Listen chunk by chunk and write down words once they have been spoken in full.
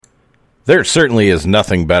There certainly is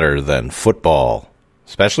nothing better than football,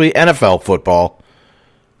 especially NFL football,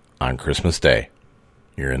 on Christmas Day.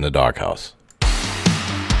 You're in the Dawghouse.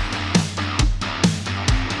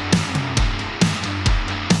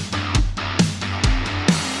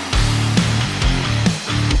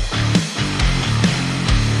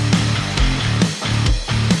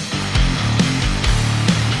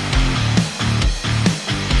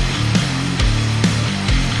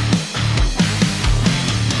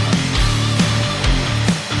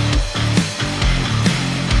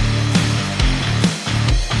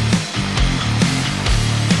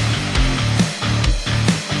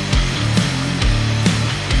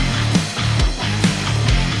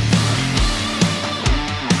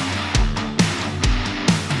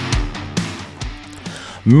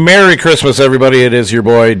 Merry Christmas, everybody. It is your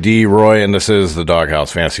boy, D. Roy, and this is the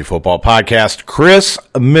Dawghouse Fantasy Football Podcast,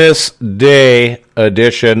 Christmas Day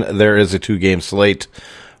edition. There is a two-game slate.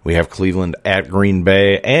 We have Cleveland at Green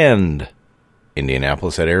Bay and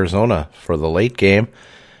Indianapolis at Arizona for the late game.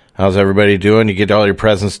 How's everybody doing? You get all your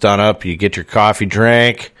presents done up. You get your coffee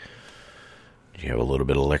drank. You have a little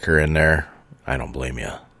bit of liquor in there. I don't blame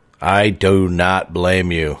you. I do not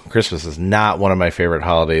blame you. Christmas is not one of my favorite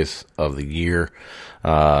holidays of the year.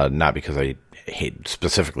 Not because I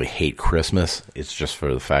specifically hate Christmas. It's just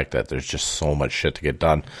for the fact that there's just so much shit to get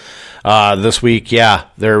done. This week,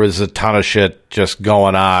 there was a ton of shit just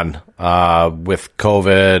going on with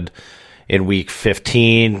COVID in week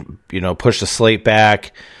 15. Pushed the slate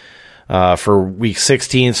back for week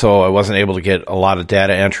 16, so I wasn't able to get a lot of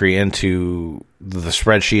data entry into the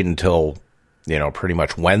spreadsheet until pretty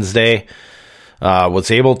much Wednesday. Was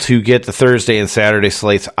able to get the Thursday and Saturday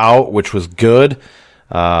slates out, which was good.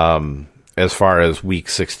 As far as week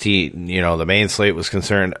 16, the main slate was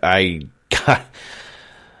concerned, I got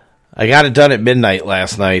it done at midnight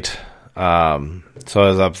last night. So I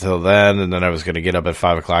was up till then, and then I was going to get up at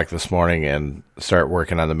 5 o'clock this morning and start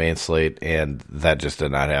working on the main slate, and that just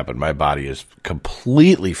did not happen. My body is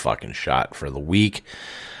completely fucking shot for the week.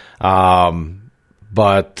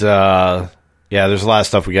 But there's a lot of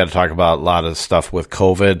stuff we got to talk about, a lot of stuff with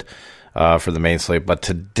COVID, for the main slate. But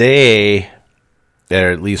today,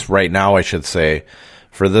 or at least right now, I should say,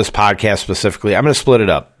 for this podcast specifically, I'm going to split it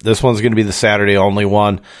up. This one's going to be the Saturday only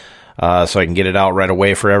one, so I can get it out right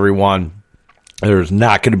away for everyone. There's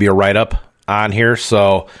not going to be a write-up on here,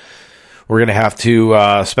 so we're going to have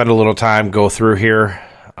to spend a little time, go through here,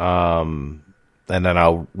 and then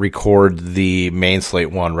I'll record the main slate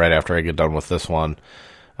one right after I get done with this one,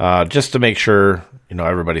 just to make sure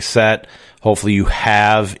everybody's set. Hopefully you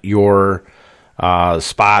have your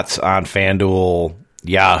spots on FanDuel,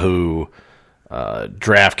 Yahoo,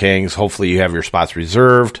 DraftKings. Hopefully you have your spots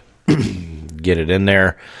reserved. Get it in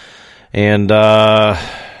there. And,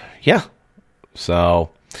 So,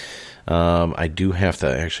 I do have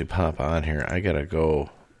to actually pop on here. I got to go.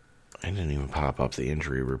 I didn't even pop up the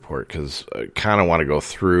injury report because I kind of want to go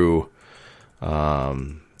through the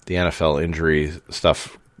NFL injury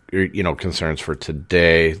stuff, concerns for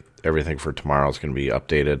today. Everything for tomorrow is going to be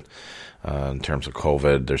updated. In terms of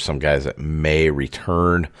COVID, there's some guys that may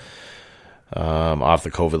return off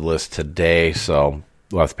the COVID list today, so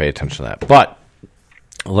we'll have to pay attention to that. But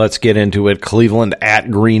let's get into it. Cleveland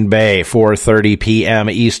at Green Bay, 4:30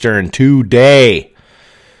 p.m. Eastern today.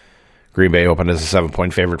 Green Bay opened as a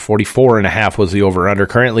 7-point favorite. 44.5 was the over-under.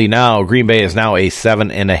 Currently now, Green Bay is now a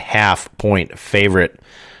 7.5-point favorite.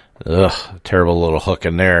 Terrible little hook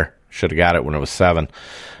in there. Should have got it when it was 7.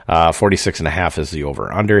 46.5 is the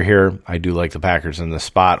over-under here. I do like the Packers in this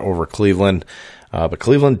spot over Cleveland. But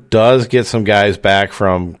Cleveland does get some guys back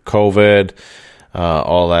from COVID,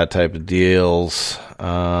 all that type of deals.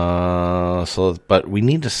 But we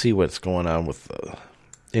need to see what's going on with the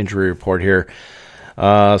injury report here.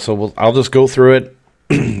 I'll just go through it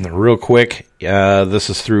real quick. This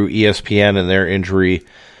is through ESPN and their injury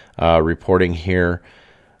reporting here.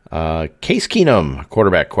 Case Keenum,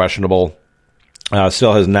 quarterback, questionable.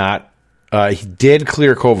 Still has not. He did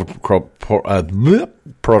clear COVID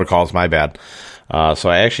protocols, my bad. So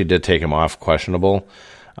I actually did take him off questionable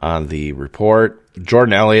on the report.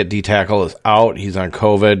 Jordan Elliott, D-tackle, is out. He's on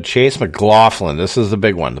COVID. Chase McLaughlin, this is the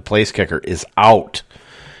big one. The place kicker is out.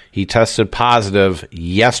 He tested positive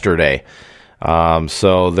yesterday.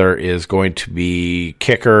 So there is going to be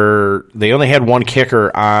kicker. They only had one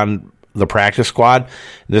kicker on the practice squad.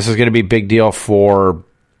 This is going to be a big deal for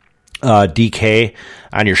DK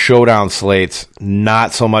on your showdown slates.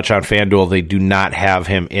 Not so much on FanDuel. They do not have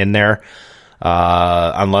him in there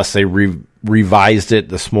unless they revised it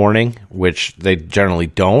this morning, which they generally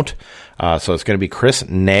don't. So it's going to be Chris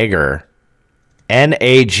Nagar,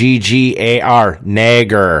 Naggar,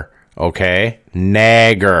 Nagar. okay?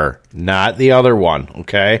 Nagger, not the other one,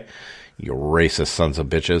 okay? You racist sons of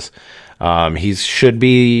bitches.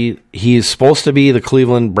 He's supposed to be the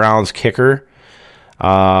Cleveland Browns kicker.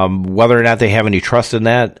 Whether or not they have any trust in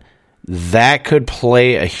that could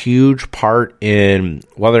play a huge part in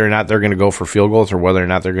whether or not they're going to go for field goals or whether or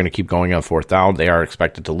not they're going to keep going on fourth down. They are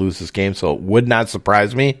expected to lose this game, so it would not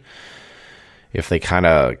surprise me if they kind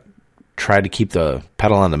of try to keep the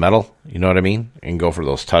pedal on the metal, you know what I mean, and go for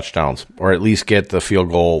those touchdowns, or at least get the field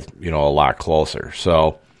goal, a lot closer.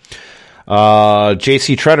 So,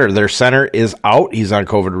 J.C. Treader, their center, is out. He's on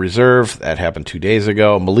COVID reserve. That happened 2 days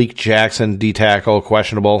ago. Malik Jackson, D-tackle,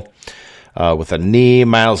 questionable with a knee.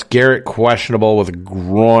 Myles Garrett, questionable with a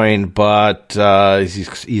groin, but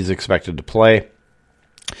he's expected to play.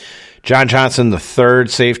 John Johnson, the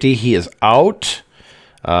third safety, he is out.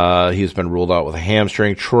 He's been ruled out with a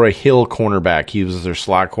hamstring. Troy Hill, cornerback, he was their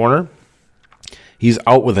slot corner. He's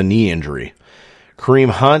out with a knee injury.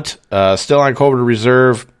 Kareem Hunt, still on COVID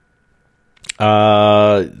reserve.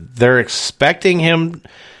 They're expecting him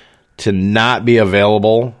to not be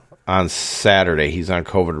available on Saturday. He's on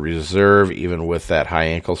COVID reserve, even with that high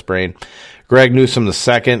ankle sprain. Greg Newsome, the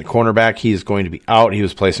second cornerback, he's going to be out. He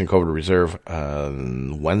was placed in COVID reserve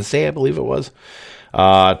Wednesday, I believe it was.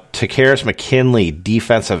 Takaris McKinley,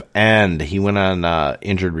 defensive end, he went on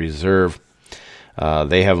injured reserve.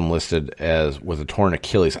 They have him listed as with a torn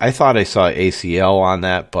Achilles. I thought I saw ACL on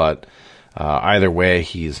that, but either way,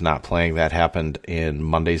 he's not playing. That happened in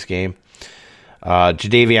Monday's game.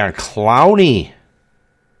 Jadeveon Clowney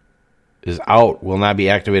is out, will not be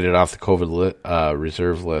activated off the COVID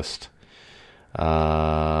reserve list,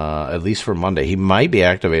 at least for Monday. He might be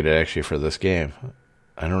activated, actually, for this game.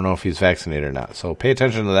 I don't know if he's vaccinated or not, so pay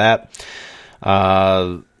attention to that.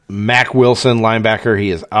 Mac Wilson, linebacker,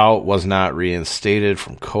 he is out, was not reinstated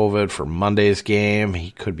from COVID for Monday's game.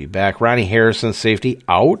 He could be back. Ronnie Harrison, safety,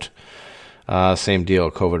 out. Same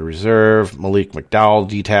deal, COVID reserve. Malik McDowell,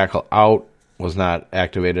 D-tackle, out, was not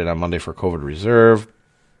activated on Monday for COVID reserve.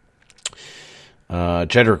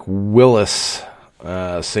 Jedrick Willis,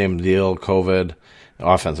 same deal, COVID,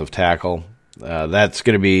 offensive tackle. That's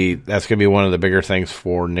going to be one of the bigger things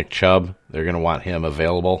for Nick Chubb. They're going to want him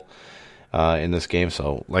available in this game.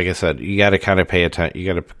 So, like I said, you got to kind of pay attention.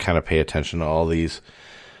 You got to kind of pay attention to all these.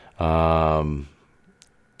 I'll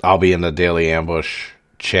be in the Daily Ambush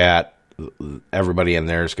chat. Everybody in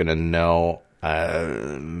there is going to know.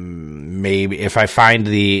 Maybe if I find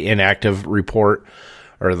the inactive report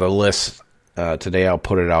or the list today, I'll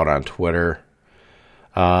put it out on Twitter.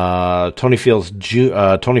 Tony Fields,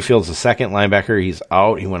 the second linebacker, he's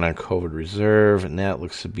out. He went on COVID reserve, and that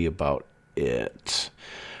looks to be about it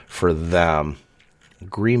for them.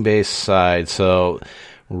 Green Bay side, so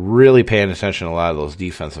really paying attention to a lot of those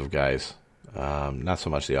defensive guys. Not so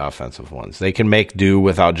much the offensive ones. They can make do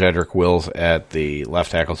without Jedrick Wills at the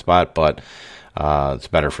left tackle spot, but it's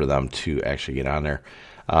better for them to actually get on there.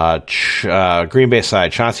 Green Bay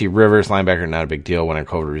side, Chauncey Rivers, linebacker, not a big deal, went on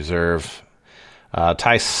COVID reserve.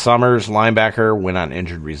 Ty Summers, linebacker, went on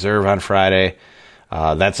injured reserve on Friday.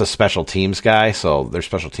 That's a special teams guy, so their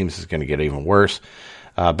special teams is going to get even worse.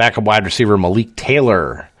 Backup wide receiver Malik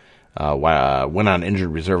Taylor went on injured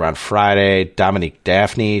reserve on Friday. Dominique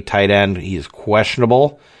Daphne, tight end, he is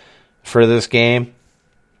questionable for this game.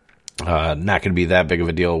 Not going to be that big of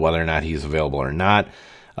a deal whether or not he's available or not.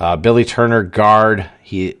 Billy Turner, guard,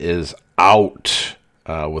 he is out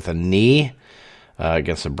with a knee.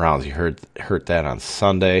 Against the Browns. He hurt that on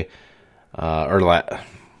Sunday.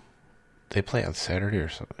 They play on Saturday or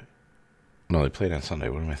something? No, they played on Sunday.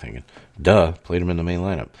 What am I thinking? Played him in the main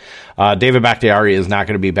lineup. David Bakhtiari is not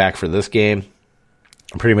going to be back for this game.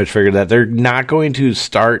 I pretty much figured that. They're not going to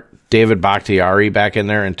start David Bakhtiari back in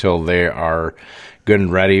there until they are good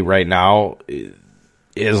and ready. Right now,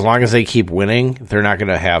 as long as they keep winning, they're not going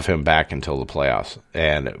to have him back until the playoffs,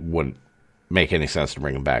 and it wouldn't make any sense to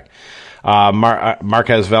bring him back.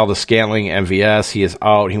 Marquez Valdes-Scantling, MVS, he is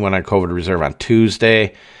out. He went on COVID reserve on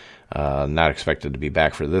Tuesday. Not expected to be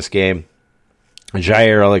back for this game.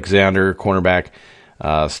 Jair Alexander, cornerback,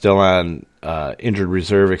 still on injured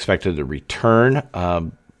reserve, expected to return,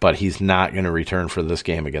 but he's not going to return for this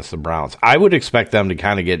game against the Browns. I would expect them to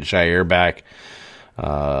kind of get Jair back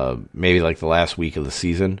maybe like the last week of the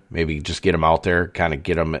season. Maybe just get him out there, kind of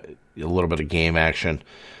get him a little bit of game action.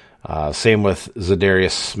 Same with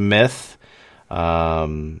Zadarius Smith.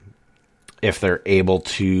 If they're able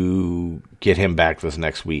to get him back this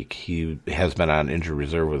next week. He has been on injured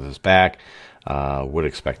reserve with his back. Would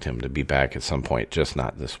expect him to be back at some point, just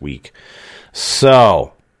not this week.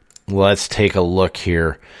 So, let's take a look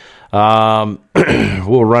here.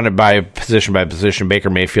 We'll run it by position. Baker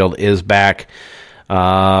Mayfield is back.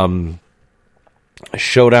 Showdown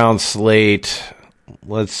slate.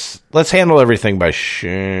 Let's handle everything by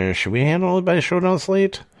should we handle it by showdown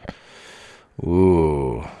slate?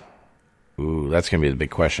 Ooh, that's gonna be the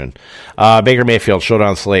big question. Baker Mayfield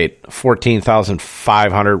showdown slate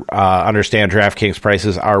 14,500. Understand DraftKings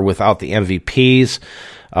prices are without the MVPs.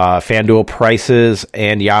 FanDuel prices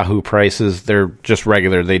and Yahoo prices, they're just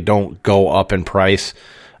regular. They don't go up in price,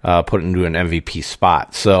 put into an MVP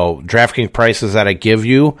spot. So DraftKings prices that I give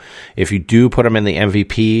you, if you do put them in the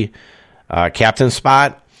MVP captain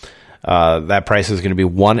spot, that price is going to be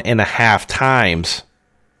 1.5 times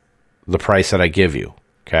the price that I give you.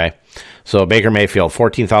 Okay. So Baker Mayfield,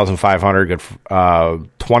 14,500, good for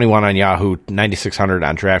 21 on Yahoo, 9,600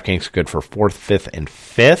 on DraftKings, good for 4th, 5th, and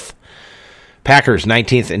 5th. Packers,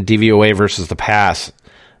 19th in DVOA versus the pass.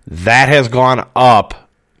 That has gone up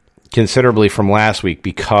considerably from last week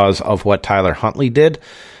because of what Tyler Huntley did.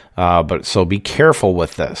 But so be careful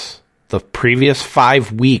with this. The previous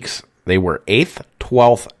 5 weeks, they were 8th,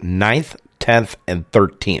 12th, 9th, 10th, and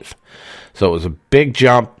 13th. So it was a big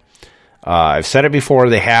jump. I've said it before.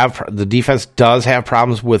 The defense does have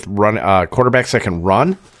problems with quarterbacks that can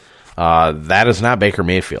run. That is not Baker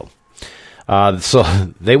Mayfield. So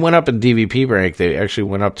they went up in DVP rank. They actually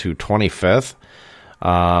went up to 25th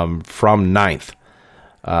from 9th.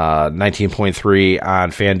 19.3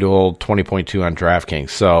 on FanDuel, 20.2 on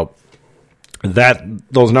DraftKings. So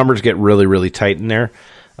those numbers get really, really tight in there.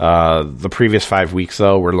 The previous 5 weeks,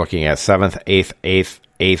 though, we're looking at 7th,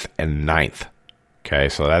 8th, and 9th. Okay,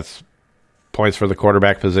 so that's points for the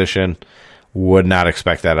quarterback position. Would not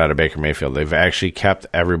expect that out of Baker Mayfield. They've actually kept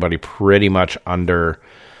everybody pretty much under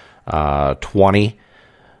 20.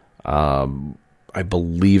 I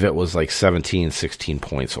believe it was like 17, 16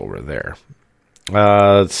 points over there.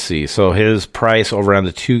 Let's see. So his price over on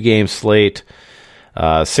the 2-game slate,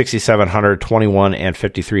 6,700, 21, and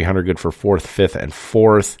 5,300, good for 4th, 5th, and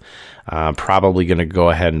 4th. Probably going to go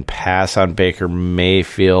ahead and pass on Baker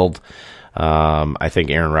Mayfield. I think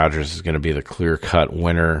Aaron Rodgers is going to be the clear-cut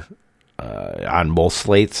winner on both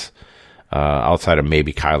slates, outside of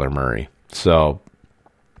maybe Kyler Murray. So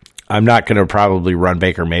I'm not going to probably run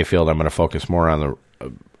Baker Mayfield. I'm going to focus more on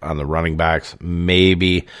the running backs,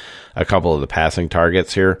 maybe a couple of the passing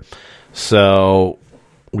targets here. So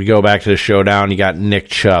we go back to the showdown. You got Nick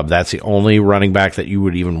Chubb. That's the only running back that you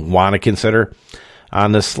would even want to consider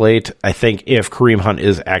on this slate. I think if Kareem Hunt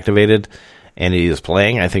is activated and he is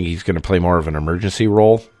playing, I think he's going to play more of an emergency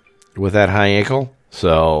role with that high ankle.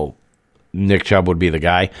 So Nick Chubb would be the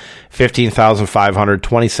guy. 15,500,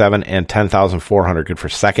 27, and 10,400. Good for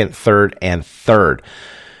 2nd, 3rd, and 3rd.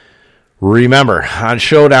 Remember, on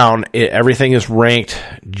Showdown, everything is ranked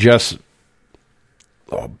just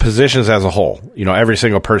positions as a whole. You know, every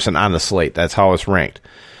single person on the slate. That's how it's ranked.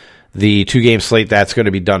 The 2-game slate, that's going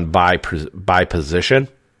to be done by position.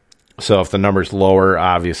 So if the number's lower,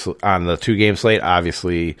 obviously, on the 2-game slate,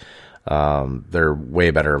 obviously they're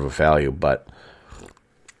way better of a value. But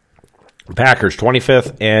Packers,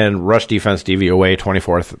 25th, and rush defense DVOA,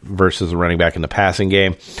 24th versus the running back in the passing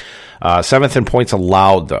game. 7th in points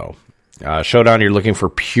allowed, though. Showdown, you're looking for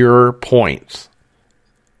pure points.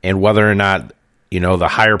 And whether or not, you know, the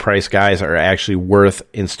higher price guys are actually worth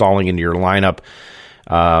installing into your lineup.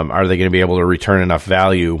 Are they going to be able to return enough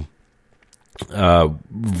value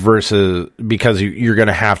versus because you're going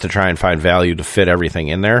to have to try and find value to fit everything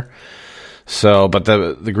in there. So, but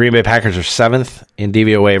the Green Bay Packers are 7th in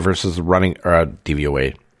DVOA versus the running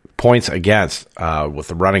DVOA points against with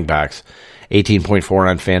the running backs, 18.4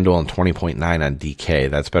 on FanDuel and 20.9 on DK.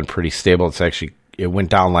 That's been pretty stable. It went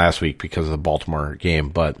down last week because of the Baltimore game,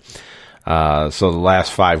 but so the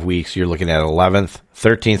last 5 weeks you're looking at 11th,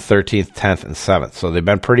 13th, 10th, and 7th. So they've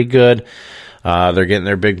been pretty good. They're getting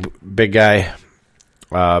their big guy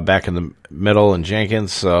back in the middle in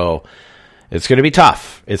Jenkins, so it's going to be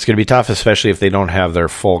tough. It's going to be tough, especially if they don't have their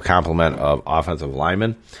full complement of offensive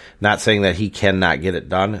linemen. Not saying that he cannot get it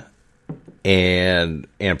done and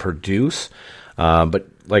produce, but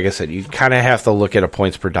like I said, you kind of have to look at a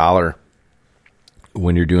points per dollar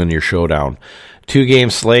when you're doing your showdown. 2-game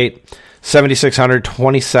slate, 7,600,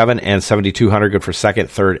 27, and 7,200, good for 2nd,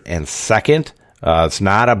 3rd, and 2nd. It's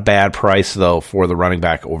not a bad price, though, for the running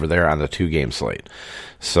back over there on the 2-game slate.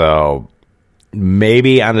 So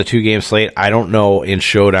maybe on the 2-game slate, I don't know in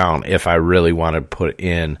Showdown if I really want to put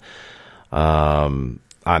in on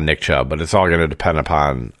Nick Chubb, but it's all going to depend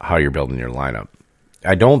upon how you're building your lineup.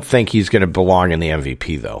 I don't think he's going to belong in the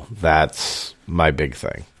MVP, though. That's my big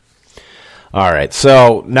thing. All right,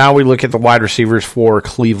 so now we look at the wide receivers for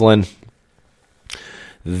Cleveland.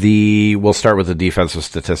 We'll start with the defensive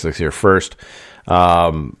statistics here first.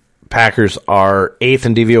 Packers are 8th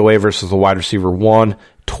in DVOA versus the wide receiver 1,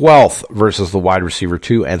 12th versus the wide receiver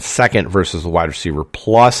 2, and 2nd versus the wide receiver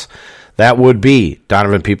plus. That would be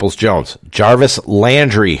Donovan Peoples-Jones, Jarvis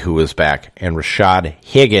Landry, who is back, and Rashad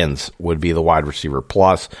Higgins would be the wide receiver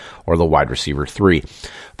plus or the wide receiver 3.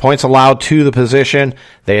 Points allowed to the position,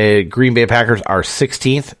 the Green Bay Packers are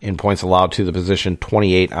 16th in points allowed to the position,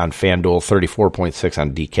 28 on FanDuel, 34.6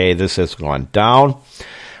 on DK. This has gone down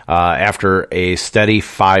after a steady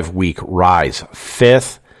 5-week rise.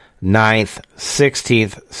 5th, 9th,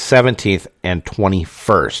 16th, 17th, and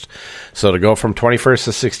 21st. So to go from 21st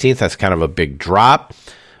to 16th, that's kind of a big drop,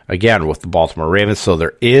 again, with the Baltimore Ravens. So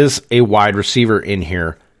there is a wide receiver in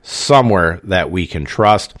here somewhere that we can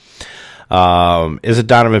trust. Is it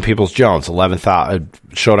Donovan Peoples-Jones? 11,000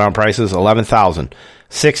 showdown prices, 11,000,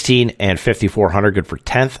 16 and 5,400, good for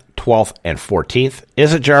 10th, 12th, and 14th.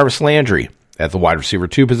 Is it Jarvis Landry at the wide receiver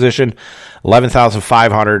 2 position?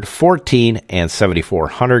 11,500, 14 and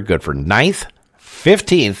 7,400, good for 9th,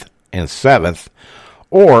 15th, and 7th.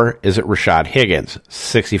 Or is it Rashad Higgins?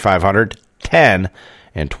 6,500, 10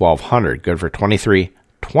 and 1,200, good for 23,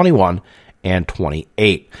 21, and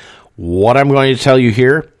 28. What I'm going to tell you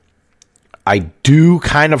here, I do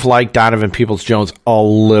kind of like Donovan Peoples-Jones a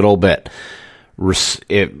little bit.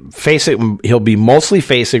 He'll be mostly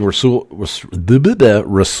facing Rasul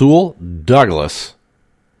Douglas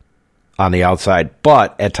on the outside,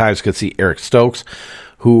 but at times could see Eric Stokes,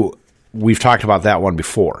 who we've talked about that one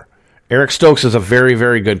before. Eric Stokes is a very,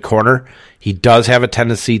 very good corner. He does have a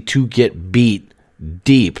tendency to get beat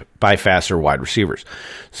deep by faster wide receivers.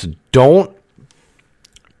 So do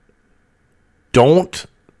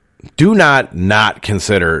not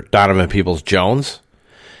consider Donovan Peoples-Jones.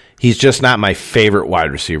 He's just not my favorite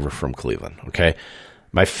wide receiver from Cleveland, okay?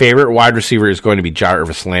 My favorite wide receiver is going to be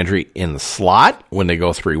Jarvis Landry in the slot when they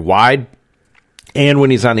go 3 wide and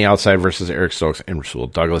when he's on the outside versus Eric Stokes and Rasul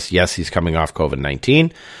Douglas. Yes, he's coming off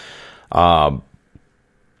COVID-19, so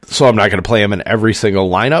I'm not going to play him in every single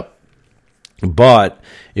lineup. But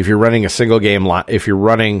if you're running a single game, if you're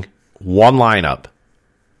running one lineup,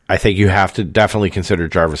 I think you have to definitely consider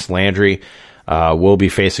Jarvis Landry. We'll be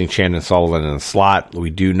facing Chandon Sullivan in the slot. We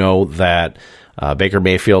do know that Baker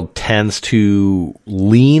Mayfield tends to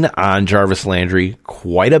lean on Jarvis Landry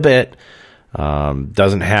quite a bit.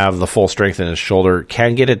 Doesn't have the full strength in his shoulder.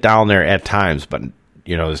 Can get it down there at times, but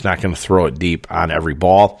is not going to throw it deep on every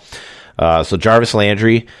ball. So Jarvis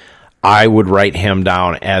Landry, I would write him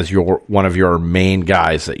down as one of your main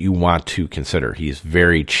guys that you want to consider. He's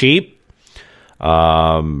very cheap.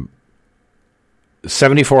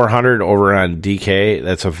 7,400 over on DK.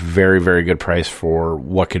 That's a very, very good price for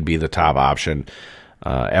what could be the top option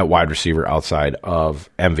at wide receiver outside of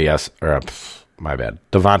Devontae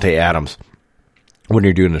Adams when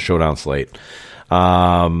you're doing the showdown slate.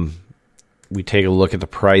 We take a look at the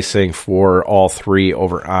pricing for all three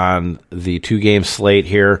over on the 2-game slate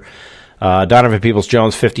here. Donovan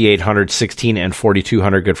Peoples-Jones, 5,800, 16 and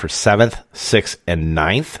 4,200, good for 7th, 6th, and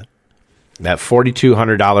 9th. That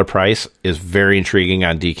 $4,200 price is very intriguing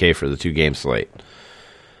on DK for the 2-game slate.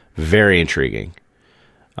 Very intriguing.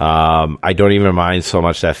 I don't even mind so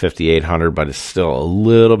much that $5,800, but it's still a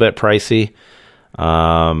little bit pricey.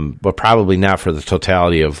 But probably not for the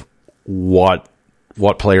totality of what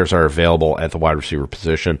players are available at the wide receiver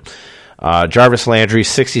position. Jarvis Landry,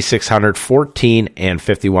 6,600, 14 and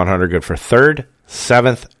 5,100, good for 3rd,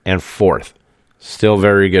 7th, and 4th. Still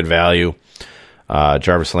very good value.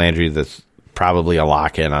 Jarvis Landry, that's probably a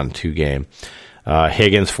lock-in on 2-game.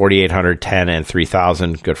 Higgins, 4,800, 10 and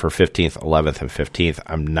 3,000, good for 15th, 11th, and 15th.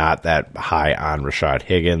 I'm not that high on Rashad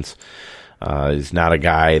Higgins. He's not a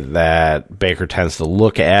guy that Baker tends to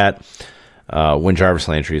look at when Jarvis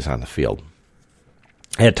Landry is on the field.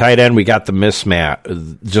 At tight end, we got the mishmash,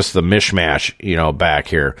 back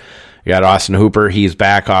here. We got Austin Hooper. He's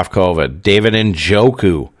back off COVID. David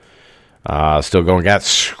Njoku, still going. Got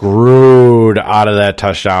screwed out of that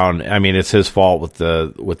touchdown. I mean, it's his fault with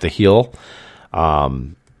the heel.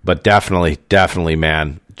 But definitely,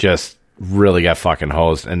 man, just really got fucking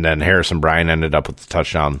hosed. And then Harrison Bryant ended up with the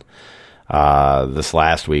touchdown this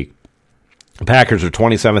last week. The Packers are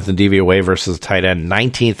 27th in DVOA versus tight end,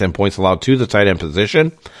 19th in points allowed to the tight end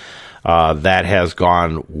position. That has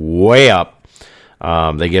gone way up.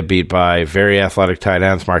 They get beat by very athletic tight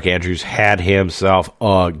ends. Mark Andrews had himself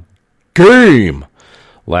a game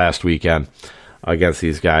last weekend against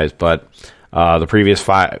these guys, but the previous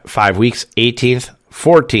five weeks, 18th,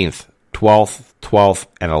 14th, 12th,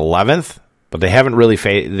 and 11th. But they hadn't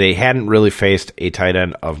really faced a tight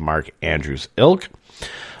end of Mark Andrews' ilk.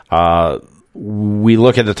 we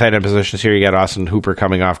look at the tight end positions here. You got Austin Hooper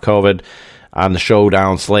coming off COVID on the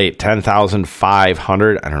showdown slate,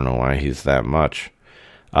 10,500. I don't know why he's that much.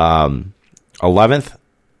 11th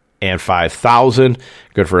and 5,000.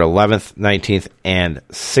 Good for 11th, 19th, and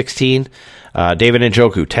 16th. David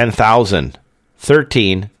Njoku, 10,000,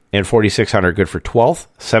 13, and 4,600. Good for 12th,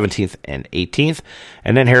 17th, and 18th.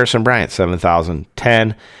 And then Harrison Bryant, 7,000,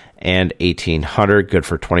 10, and 1,800. Good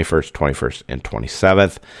for 21st, 21st, and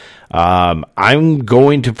 27th. I'm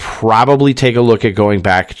going to probably take a look at going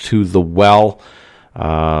back to the well,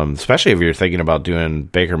 especially if you're thinking about doing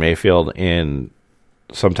Baker Mayfield in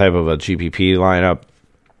some type of a GPP lineup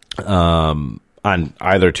on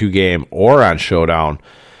either 2-game or on showdown.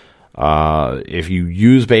 If you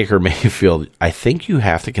use Baker Mayfield, I think you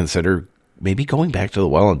have to consider maybe going back to the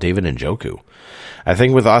well on David Njoku. I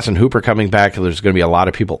think with Austin Hooper coming back, there's going to be a lot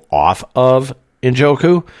of people off of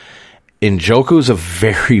Njoku. Njoku's a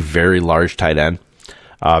very, very large tight end.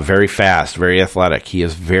 Very fast, very athletic. He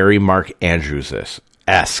is very Mark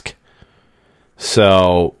Andrews-esque.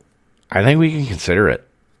 So I think we can consider it.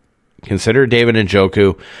 Consider David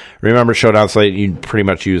Njoku. Remember, showdown slate, you pretty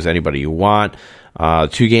much use anybody you want.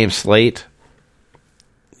 2-game slate,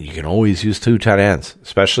 you can always use 2 tight ends,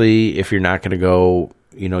 especially if you're not going to go,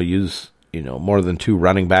 use, more than 2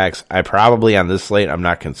 running backs. I probably on this slate, I'm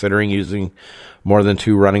not considering using more than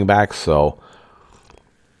 2 running backs, so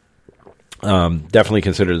definitely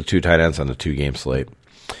consider the 2 tight ends on the 2-game slate.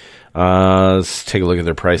 Let's take a look at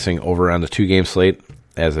their pricing over on the 2-game slate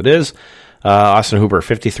as it is. Austin Hooper,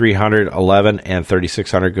 5,300, 11, and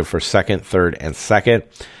 3,600. Good for 2nd, 3rd, and 2nd.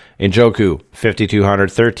 Njoku,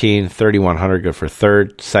 5,200, 13, 3,100. Good for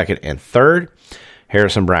 3rd, 2nd, and 3rd.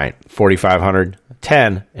 Harrison Bryant, 4,500,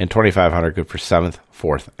 10, and 2,500. Good for 7th,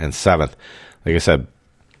 4th, and 7th. Like I said,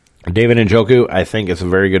 David Njoku, I think, is a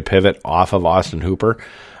very good pivot off of Austin Hooper.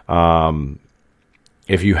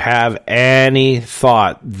 If you have any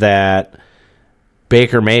thought that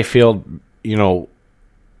Baker Mayfield,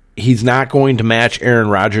 he's not going to match Aaron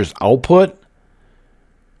Rodgers' output,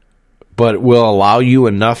 but will allow you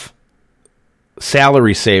enough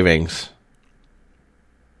salary savings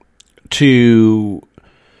to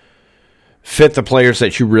fit the players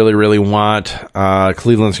that you really, really want.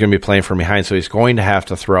 Cleveland's going to be playing from behind, so he's going to have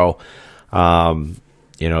to throw, 2, and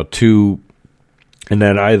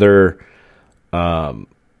then either a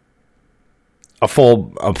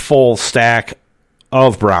full stack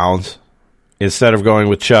of Browns. Instead of going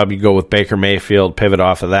with Chubb, you go with Baker Mayfield, pivot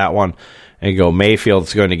off of that one, and go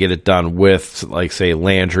Mayfield's going to get it done with, like, say,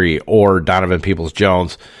 Landry or Donovan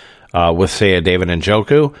Peoples-Jones with, say, a David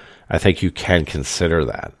Njoku. I think you can consider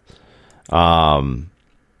that. I'm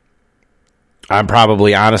going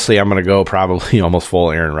to go probably almost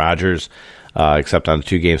full Aaron Rodgers, except on the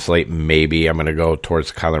 2-game slate. Maybe I'm going to go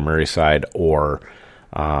towards Kyler Murray side or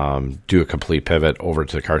do a complete pivot over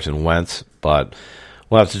to Carson Wentz, but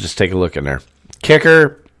we'll have to just take a look in there.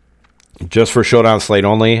 Kicker, just for showdown slate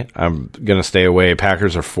only, I'm going to stay away.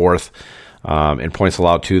 Packers are 4th in points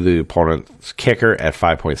allowed to the opponent's kicker at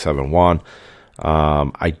 5.71.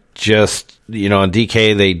 I just, in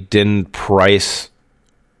DK, they didn't price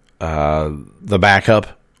the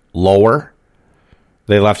backup lower.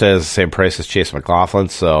 They left it as the same price as Chase McLaughlin,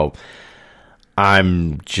 so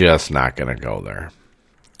I'm just not going to go there.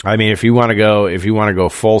 I mean, if you want to go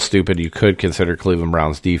full stupid, you could consider Cleveland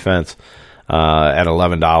Browns defense at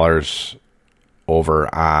 $11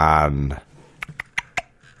 over on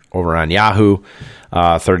Yahoo,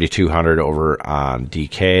 3,200 over on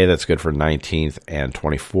DK. That's good for 19th and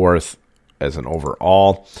 24th as an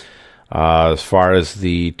overall. As far as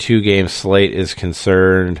the 2-game slate is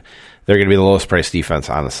concerned, they're going to be the lowest price defense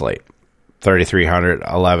on the slate. 3,300,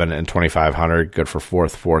 11, and 2,500. Good for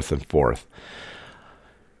 4th, 4th, and 4th.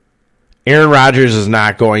 Aaron Rodgers is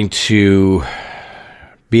not going to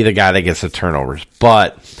be the guy that gets the turnovers,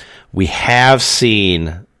 but we have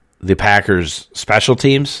seen the Packers' special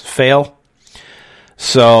teams fail.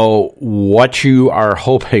 So what you are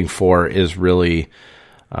hoping for is really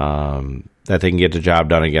that they can get the job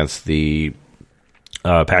done against the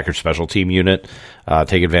Packers special team unit,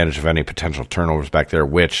 take advantage of any potential turnovers back there,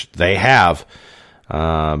 which they have.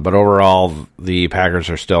 But overall, the Packers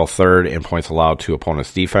are still 3rd in points allowed to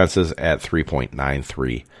opponents' defenses at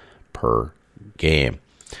 3.93 per game.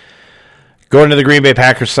 Going to the Green Bay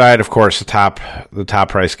Packers side, of course, the top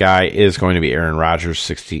price guy is going to be Aaron Rodgers,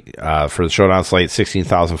 for the showdown slate,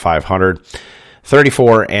 16,500,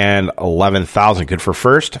 34 and 11,000. Good for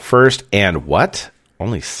first, and what?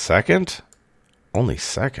 Only second.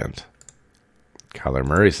 Kyler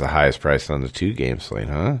Murray's the highest price on the 2-game slate,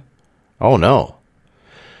 huh? Oh no.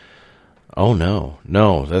 Oh,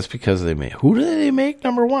 no, that's because they make. Who do they make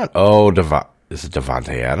number one? Oh, is it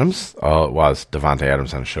Devontae Adams? Oh, it was Devontae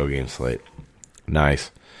Adams on a show game slate.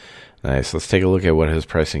 Nice. Let's take a look at what his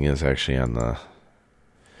pricing is actually on the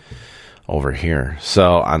over here.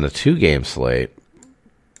 So on the 2-game slate,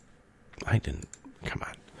 come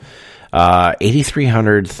on.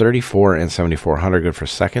 8,300, 34, and 7,400. Good for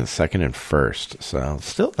second, and first. So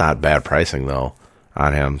still not bad pricing though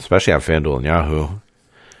on him, especially on FanDuel and Yahoo.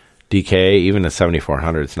 DK, even at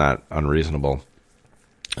 7,400, it's not unreasonable.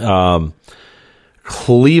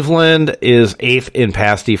 Cleveland is 8th in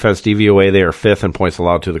pass defense DVOA. They are 5th in points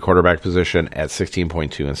allowed to the quarterback position at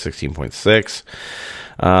 16.2 and 16.6.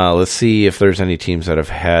 Let's see if there's any teams that have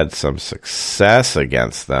had some success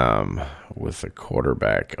against them with the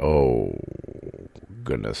quarterback. Oh,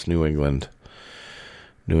 goodness. New England.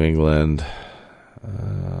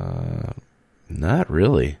 Not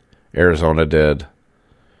really. Arizona did.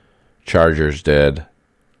 Chargers did.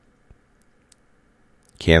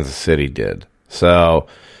 Kansas City did. So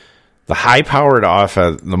the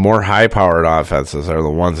more high-powered offenses are the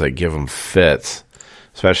ones that give them fits,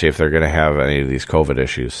 especially if they're going to have any of these COVID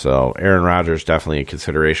issues. So Aaron Rodgers definitely in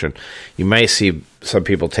consideration. You may see some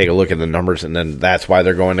people take a look at the numbers, and then that's why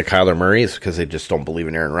they're going to Kyler Murray, is because they just don't believe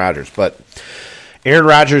in Aaron Rodgers. But Aaron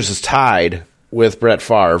Rodgers is tied with Brett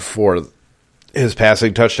Favre for his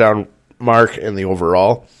passing touchdown mark in the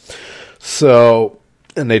overall. So,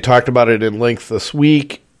 and they talked about it in length this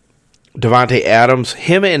week. Devontae Adams,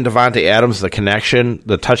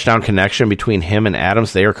 the touchdown connection between him and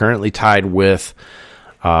Adams, they are currently tied with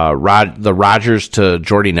the Rodgers to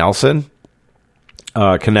Jordy Nelson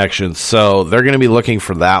connection. So they're going to be looking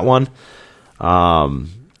for that one. And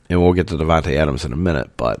we'll get to Devontae Adams in a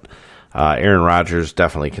minute. But Aaron Rodgers,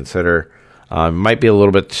 definitely consider. Might be a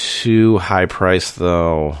little bit too high priced,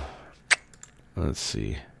 though. Let's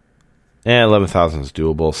see. 11,000 is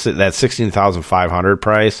doable. That 16,500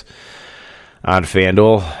 price on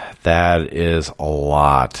FanDuel, that is a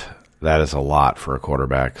lot. That is a lot for a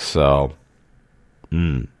quarterback. So,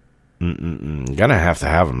 gonna have to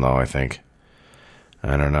have him though. I think.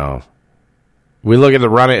 I don't know. We look at the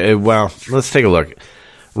running. Well, let's take a look.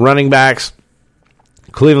 Running backs.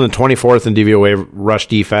 Cleveland 24th in DVOA rush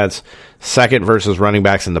defense. Second versus running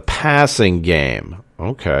backs in the passing game.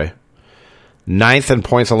 Okay. 9th in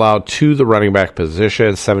points allowed to the running back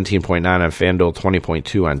position, 17.9 on FanDuel,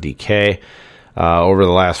 20.2 on DK. Over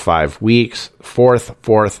the last 5 weeks, 4th,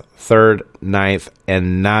 3rd, 9th,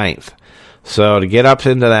 and 9th. So to get up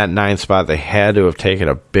into that 9th spot, they had to have taken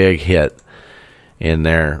a big hit in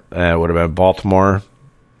there. Would have been Baltimore.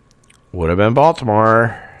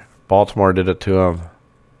 Baltimore did it to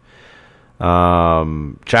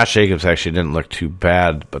them. Josh Jacobs actually didn't look too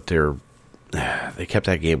bad, but they kept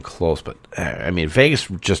that game close. But, I mean, Vegas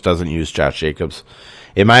just doesn't use Josh Jacobs.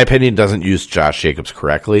 In my opinion, doesn't use Josh Jacobs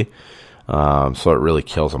correctly. So it really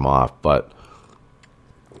kills him off. But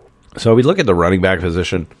so we look at the running back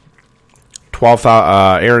position.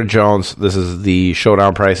 12,000. Aaron Jones. This is the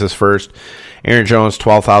showdown prices first. Aaron Jones,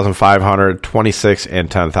 12,500, 26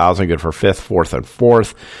 and 10,000. Good for 5th, 4th, and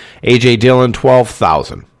 4th. AJ Dillon,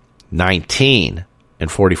 12,000, 19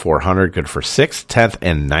 and 4,400. Good for 6th, 10th,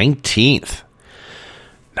 and 19th.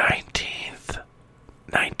 19th.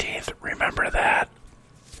 Remember that.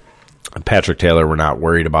 Patrick Taylor, we're not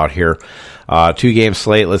worried about here. 2-game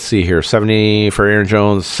slate. Let's see here. 70 for Aaron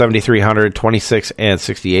Jones, 7,300, 26 and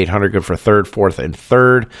 6,800. Good for 3rd, 4th, and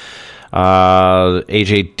 3rd.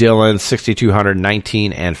 AJ Dillon, 6,200,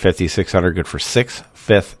 19 and 5,600. Good for 6th,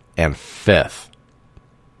 5th, and 5th.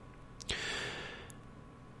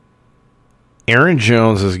 Aaron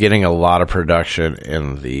Jones is getting a lot of production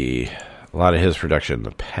in his production in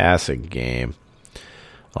the passing game.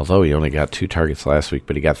 Although he only got 2 targets last week,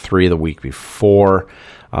 but he got 3 the week before.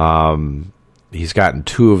 He's gotten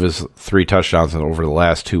 2 of his 3 touchdowns over the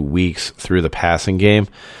last 2 weeks through the passing game.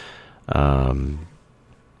 He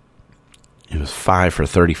was 5 for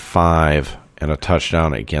 35 and a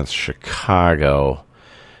touchdown against Chicago.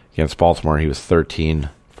 Against Baltimore, he was 13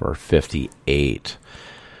 for 58.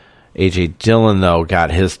 A.J. Dillon, though,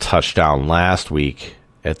 got his touchdown last week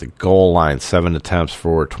at the goal line. 7 attempts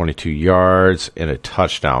for 22 yards and a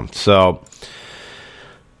touchdown. So,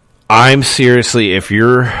 I'm seriously, if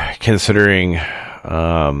you're considering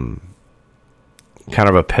kind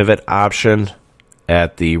of a pivot option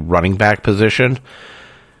at the running back position,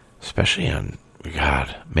 especially on,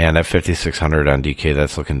 God, man, that 5,600 on DK,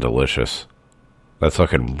 that's looking delicious. That's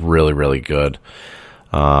looking really, really good.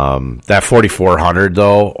 That 4,400,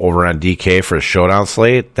 though, over on DK for a showdown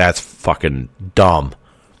slate, that's fucking dumb.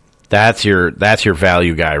 That's your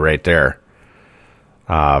value guy right there.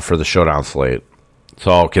 for the showdown slate.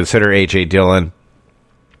 So consider A.J. Dillon,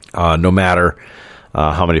 no matter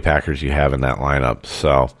how many Packers you have in that lineup.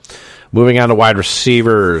 So moving on to wide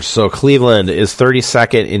receivers. So Cleveland is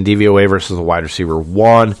 32nd in DVOA versus the wide receiver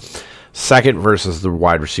 1, second versus the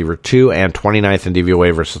wide receiver 2, and 29th in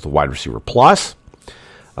DVOA versus the wide receiver plus.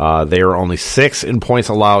 They are only 6th in points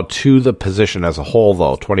allowed to the position as a whole,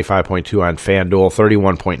 though. 25.2 on FanDuel,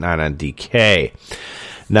 31.9 on DK.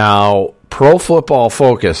 Now, Pro Football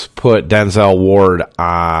Focus put Denzel Ward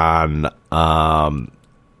on.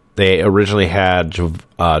 They originally had Juwan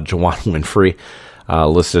Winfrey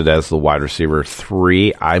listed as the wide receiver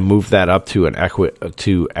 3. I moved that up to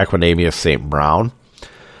Equinameous St. Brown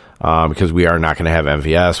because we are not going to have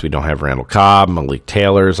MVS. We don't have Randall Cobb. Malik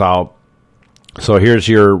Taylor's out. So here's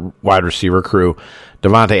your wide receiver crew: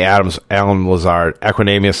 Devontae Adams, Allen Lazard,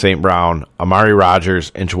 Equinameous St. Brown, Amari Rodgers,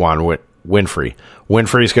 and Juwan Winfrey.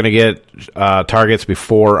 Winfrey's going to get targets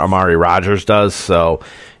before Amari Rodgers does, so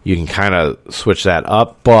you can kind of switch that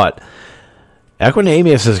up. But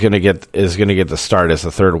Equinameous is going to get the start as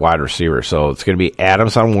the third wide receiver. So it's going to be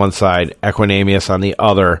Adams on one side, Equinameous on the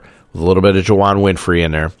other, with a little bit of Juwan Winfrey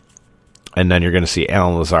in there, and then you're going to see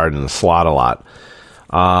Allen Lazard in the slot a lot.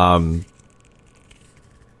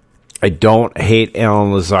 I don't hate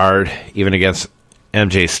Allen Lazard, even against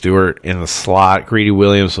MJ Stewart in the slot. Greedy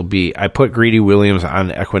Williams I put Greedy Williams on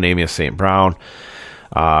Equinameous St. Brown.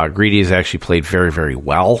 Greedy's actually played very, very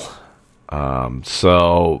well. They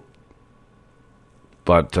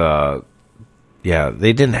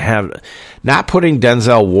didn't have, not putting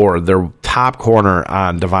Denzel Ward, their top corner,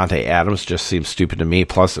 on Devontae Adams just seems stupid to me,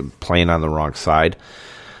 plus playing on the wrong side.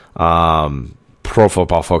 Pro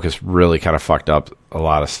Football Focus really kind of fucked up a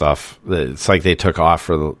lot of stuff. It's like they took off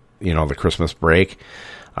for the Christmas break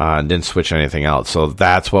and didn't switch anything out. So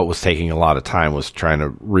that's what was taking a lot of time, was trying to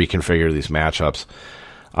reconfigure these matchups.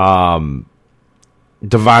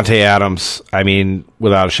 Devontae Adams, I mean,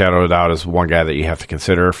 without a shadow of a doubt, is one guy that you have to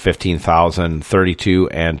consider. 15,000, 32,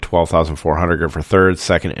 and 12,400 good for third,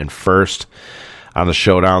 second, and first on the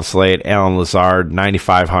showdown slate. Allen Lazard,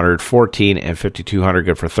 9,500, 14, and 5,200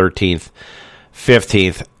 good for 13th,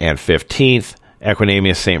 15th, and 15th.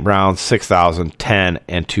 Equinameous St. Brown, 6,000, 10,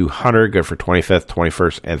 and 200 good for 25th,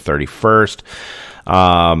 21st, and 31st.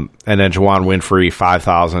 And then Juwan Winfrey,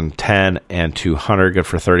 5,000, 10, and 200 good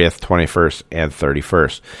for 30th, 21st, and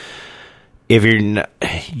 31st. If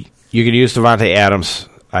you can use Devontae Adams,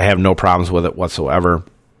 I have no problems with it whatsoever.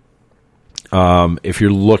 If you're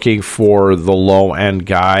looking for the low end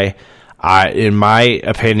guy, in my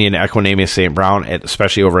opinion, Equinameous St. Brown,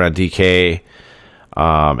 especially over on DK,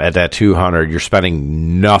 at that 200, you're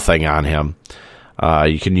spending nothing on him.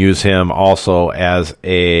 You can use him also as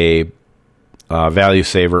a value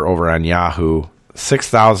saver over on Yahoo.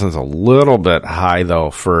 6,000 is a little bit high, though,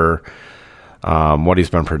 for what he's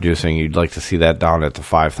been producing. You'd like to see that down at the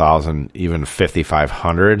 5,000, even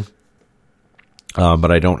 5,500.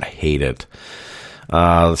 But I don't hate it.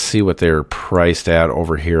 Let's see what they're priced at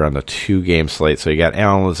over here on the 2-game slate. So you got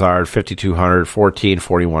Allen Lazard, 5,200, 14,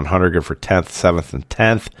 4,100, good for 10th, 7th, and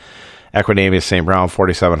 10th. Equinameous St. Brown,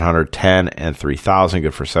 4,700, 10, and 3,000,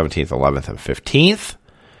 good for 17th, 11th, and 15th.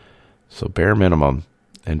 So bare minimum,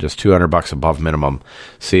 and just $200 above minimum.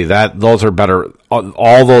 See, those are better.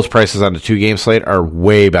 All those prices on the 2-game slate are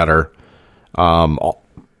way better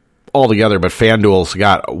altogether, but FanDuel's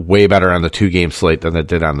got way better on the 2-game slate than it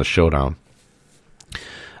did on the showdown.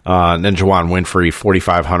 And then Juwan Winfrey,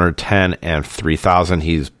 4,500, 10, and 3,000.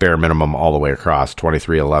 He's bare minimum all the way across,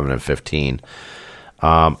 23, 11, and 15.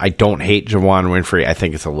 I don't hate Juwan Winfrey. I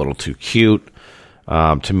think it's a little too cute.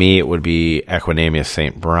 To me, it would be Equinameous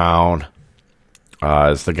St. Brown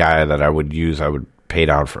as the guy that I would use. I would pay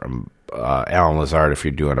down from Allen Lazard if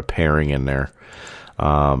you're doing a pairing in there.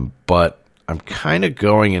 But I'm kind of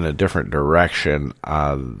going in a different direction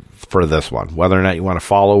for this one. Whether or not you want to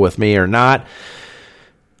follow with me or not,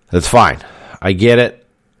 that's fine. I get it.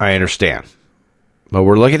 I understand. But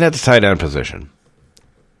we're looking at the tight end position.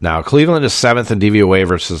 Now, Cleveland is 7th in DVOA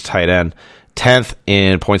versus tight end, 10th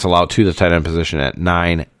in points allowed to the tight end position at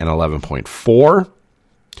 9 and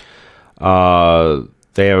 11.4.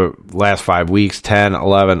 They have last 5 weeks, 10,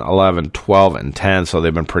 11, 11, 12, and 10, so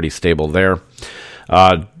they've been pretty stable there.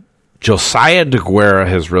 Josiah Deguira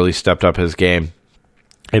has really stepped up his game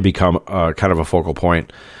and become kind of a focal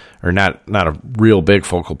point, or not a real big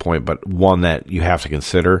focal point, but one that you have to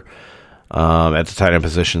consider at the tight end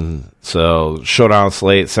position. So showdown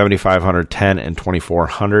slate, 7,500, 10, and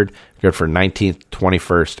 2,400. Good for 19th,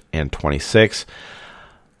 21st, and 26th.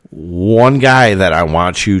 One guy that I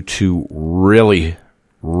want you to really,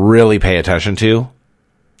 really pay attention to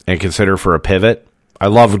and consider for a pivot I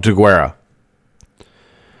love Deguira.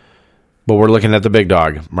 But we're looking at the big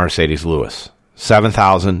dog, Marcedes Lewis.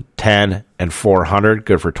 7,000, 10, and 400.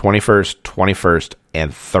 Good for 21st, 21st,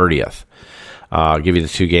 and 30th. I'll give you the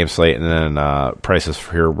 2-game slate and then prices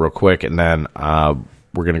here real quick. And then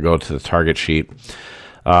we're going to go to the target sheet.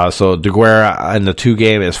 So Deguira in the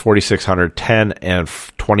 2-game is 4,600, 10, and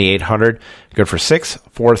 2,800. Good for 6th,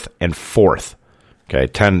 4th, and 4th. Okay,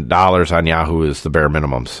 $10 on Yahoo is the bare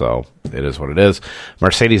minimum, so it is what it is.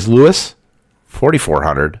 Marcedes Lewis,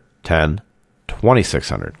 4,400, 10,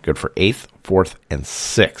 2,600. Good for 8th, 4th, and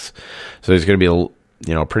 6th. So he's going to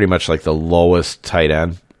be, pretty much like the lowest tight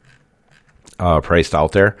end priced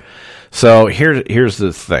out there. So here's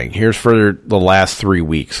the thing. Here's for the last 3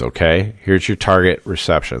 weeks, okay? Here's your target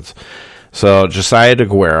receptions. So Josiah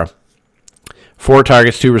Deguira, 4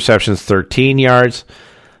 targets, 2 receptions, 13 yards.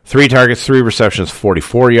 3 targets, 3 receptions,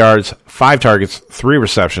 44 yards. 5 targets, 3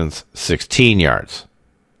 receptions, 16 yards.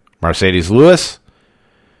 Marcedes Lewis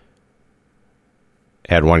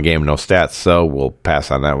had 1 game, no stats, so we'll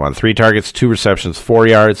pass on that one. 3 targets, 2 receptions, 4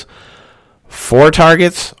 yards. 4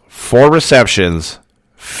 targets, 4 receptions,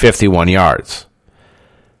 51 yards.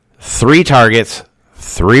 3 targets,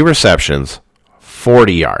 3 receptions,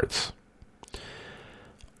 40 yards.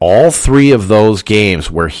 All 3 of those games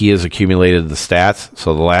where he has accumulated the stats,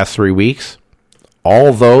 so the last 3 weeks, all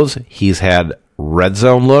of those, he's had red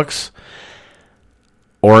zone looks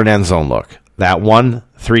or an end zone look. That one,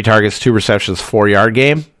 3 targets, 2 receptions, 4-yard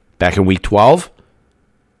game, back in week 12,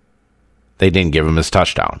 they didn't give him his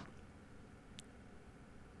touchdown.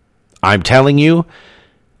 I'm telling you,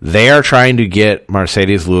 they are trying to get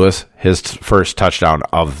Marcedes Lewis his first touchdown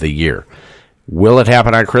of the year. Will it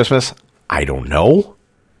happen on Christmas? I don't know.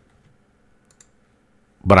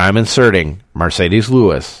 But I'm inserting Marcedes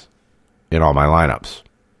Lewis in all my lineups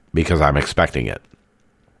because I'm expecting it.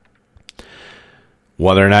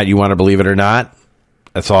 Whether or not you want to believe it or not,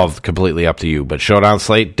 that's all completely up to you. But Showdown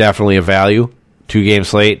Slate, definitely a value. 2-game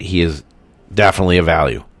slate, he is definitely a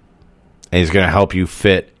value. And he's going to help you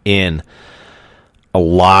fit in a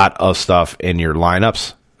lot of stuff in your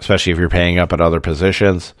lineups, especially if you're paying up at other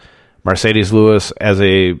positions. Marcedes Lewis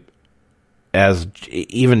as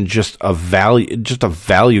even just a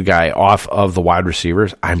value guy off of the wide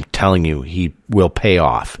receivers, I'm telling you, he will pay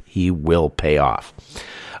off. He will pay off.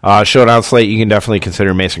 Showdown slate, you can definitely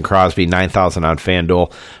consider Mason Crosby, 9,000 on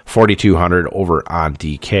FanDuel, 4,200 over on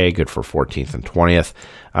DK, good for 14th and 20th.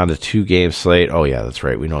 On the 2-game slate, oh yeah, that's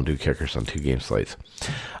right, we don't do kickers on 2-game slates.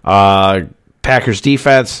 Packers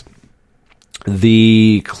defense,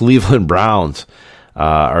 the Cleveland Browns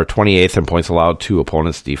are 28th in points allowed to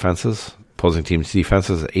opponents' defenses. Opposing teams'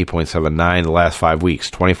 defenses at 8.79 the last 5 weeks.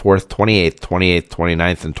 24th, 28th, 28th,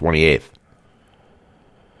 29th, and 28th.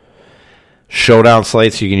 Showdown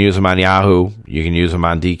slates, you can use them on Yahoo. You can use them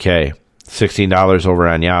on DK. $16 over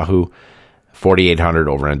on Yahoo. $4,800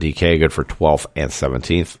 over on DK. Good for 12th and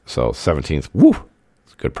 17th. So 17th, woo,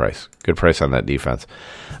 it's a good price. Good price on that defense.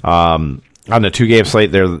 On the 2-game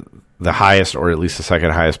slate, they're the highest, or at least the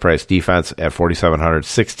second highest price defense at 4,700.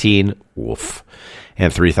 16, woof,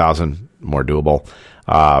 and 3,000. More doable.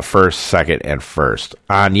 First, second, and first.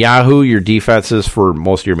 On Yahoo, your defenses for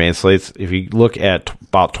most of your main slates, if you look at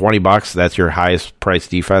about $20, that's your highest price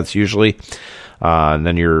defense usually. And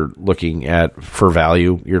then you're looking at, for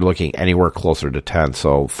value, you're looking anywhere closer to 10.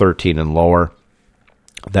 So 13 and lower,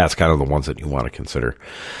 that's kind of the ones that you want to consider.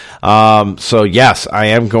 So yes, I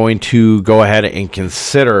am going to go ahead and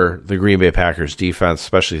consider the Green Bay Packers defense,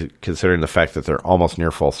 especially considering the fact that they're almost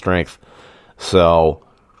near full strength. So,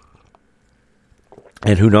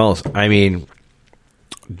 and who knows? I mean,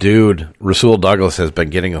 dude, Rasul Douglas has been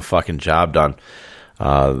getting a fucking job done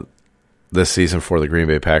this season for the Green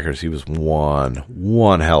Bay Packers. He was one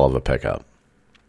hell of a pickup.